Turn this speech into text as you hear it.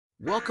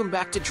Welcome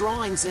back to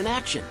Drawings in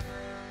Action.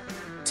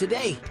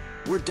 Today,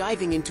 we're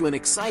diving into an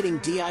exciting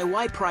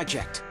DIY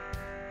project.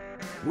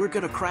 We're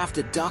gonna craft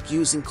a duck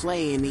using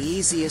clay in the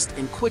easiest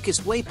and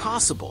quickest way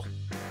possible.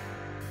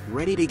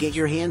 Ready to get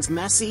your hands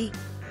messy?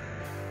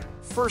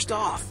 First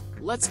off,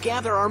 let's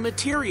gather our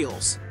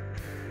materials.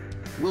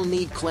 We'll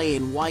need clay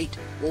in white,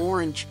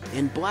 orange,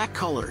 and black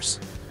colors.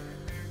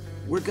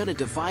 We're gonna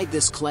divide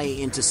this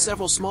clay into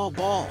several small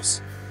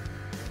balls.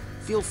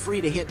 Feel free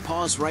to hit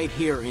pause right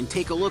here and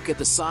take a look at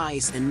the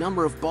size and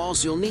number of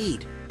balls you'll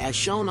need, as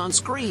shown on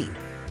screen.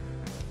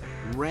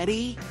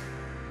 Ready?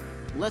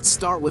 Let's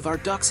start with our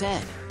duck's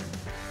head.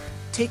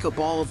 Take a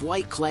ball of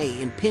white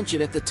clay and pinch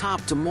it at the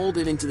top to mold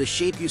it into the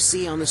shape you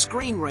see on the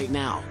screen right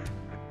now.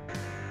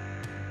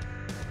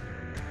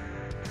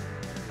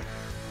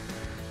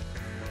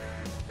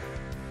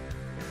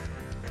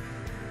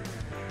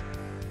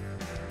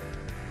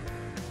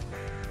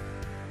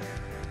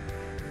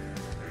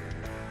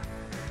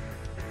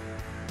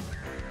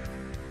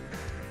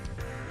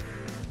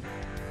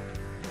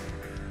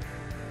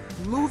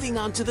 Moving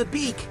on to the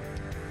beak.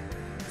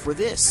 For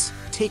this,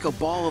 take a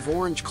ball of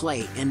orange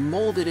clay and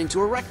mold it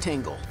into a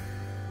rectangle.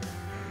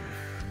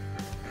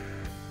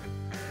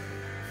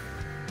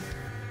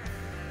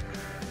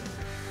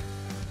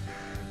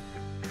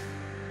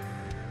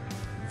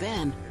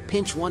 Then,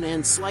 pinch one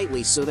end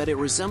slightly so that it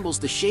resembles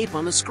the shape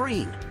on the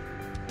screen.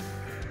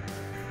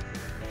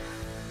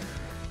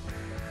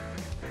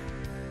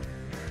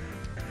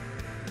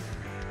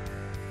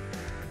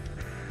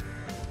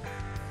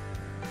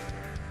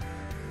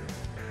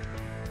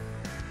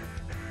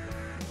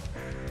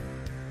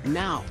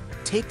 Now,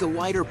 take the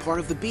wider part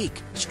of the beak,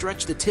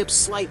 stretch the tips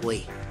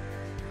slightly,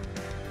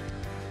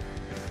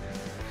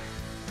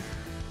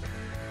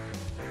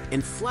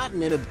 and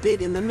flatten it a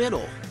bit in the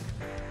middle.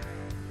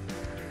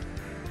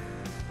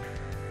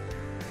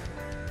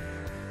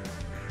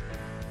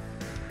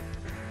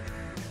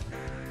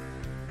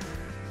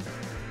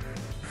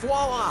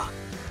 Voila!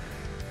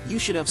 You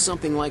should have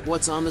something like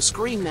what's on the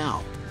screen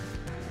now.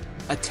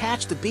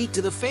 Attach the beak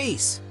to the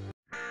face.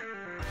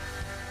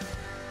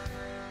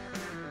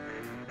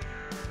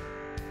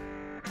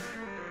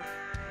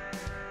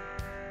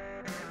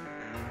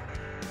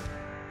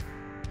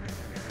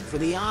 For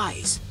the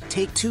eyes,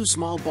 take two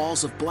small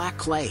balls of black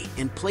clay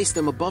and place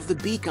them above the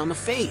beak on the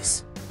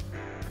face.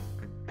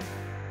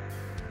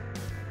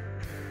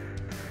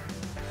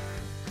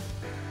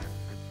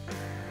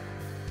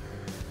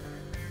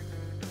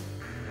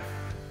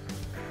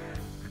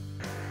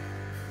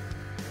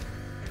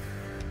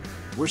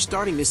 We're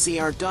starting to see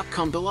our duck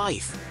come to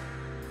life.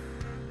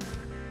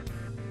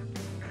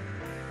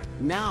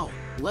 Now,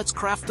 let's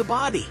craft the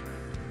body.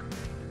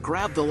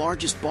 Grab the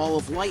largest ball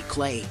of white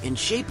clay and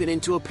shape it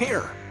into a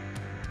pear.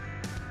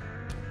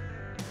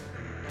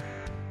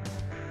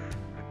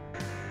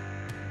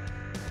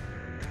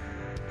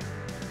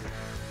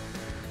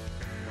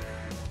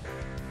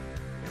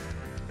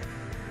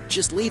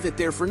 Just leave it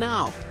there for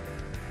now.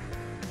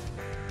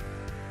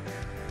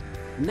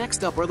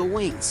 Next up are the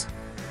wings.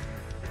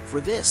 For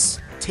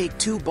this, take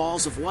two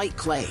balls of white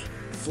clay,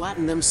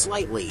 flatten them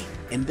slightly,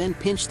 and then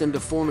pinch them to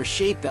form a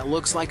shape that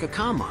looks like a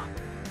comma.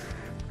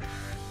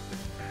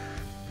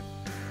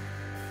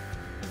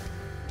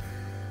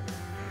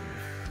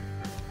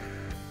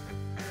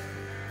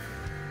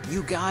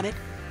 You got it?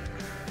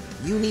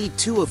 You need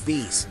two of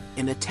these,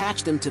 and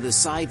attach them to the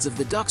sides of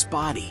the duck's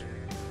body.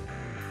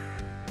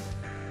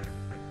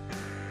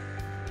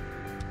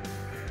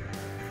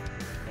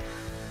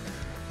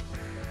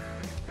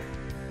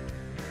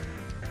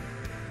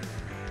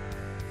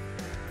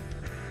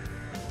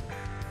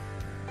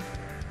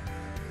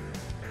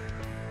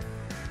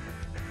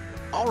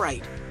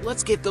 Alright,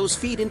 let's get those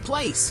feet in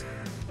place.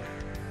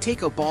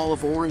 Take a ball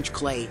of orange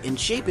clay and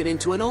shape it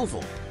into an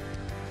oval.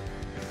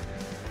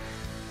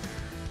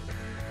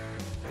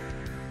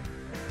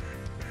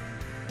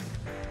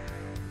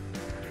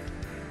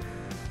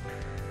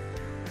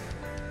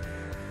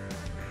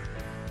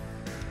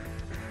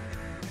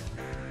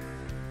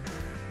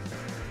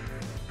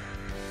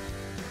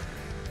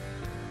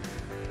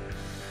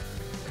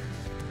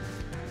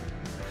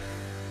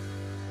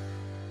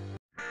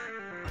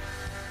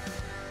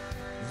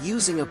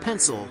 Using a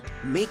pencil,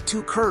 make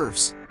two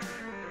curves.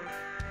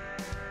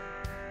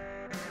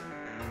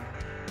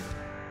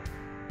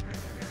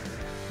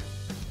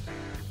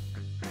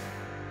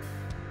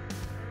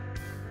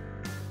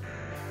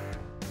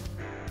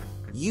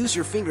 Use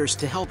your fingers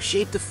to help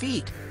shape the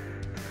feet.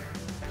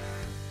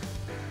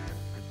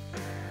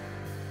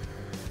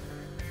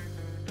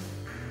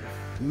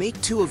 Make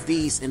two of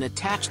these and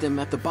attach them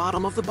at the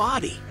bottom of the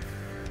body.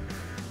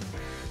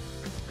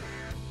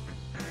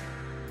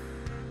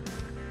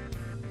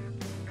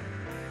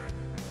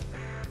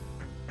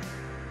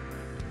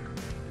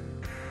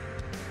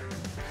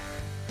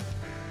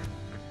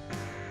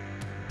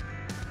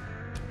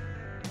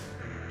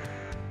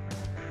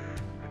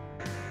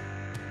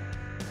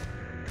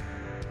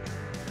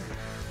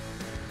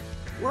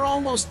 We're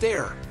almost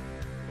there.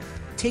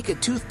 Take a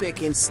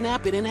toothpick and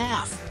snap it in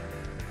half.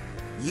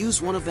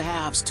 use one of the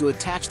halves to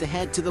attach the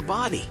head to the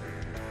body.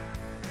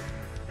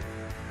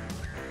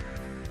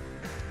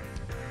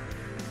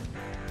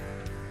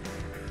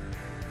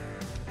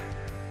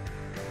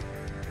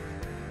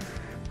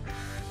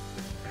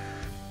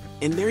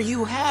 And there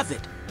you have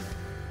it!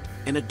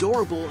 An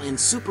adorable and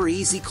super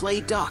easy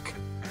clay duck.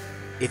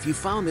 If you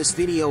found this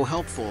video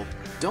helpful,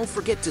 don't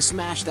forget to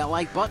smash that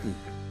like button.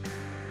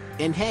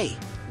 And hey,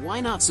 why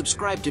not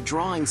subscribe to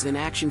Drawings in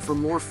Action for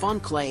more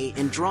fun clay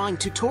and drawing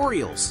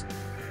tutorials?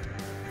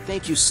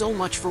 Thank you so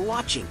much for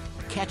watching.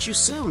 Catch you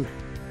soon!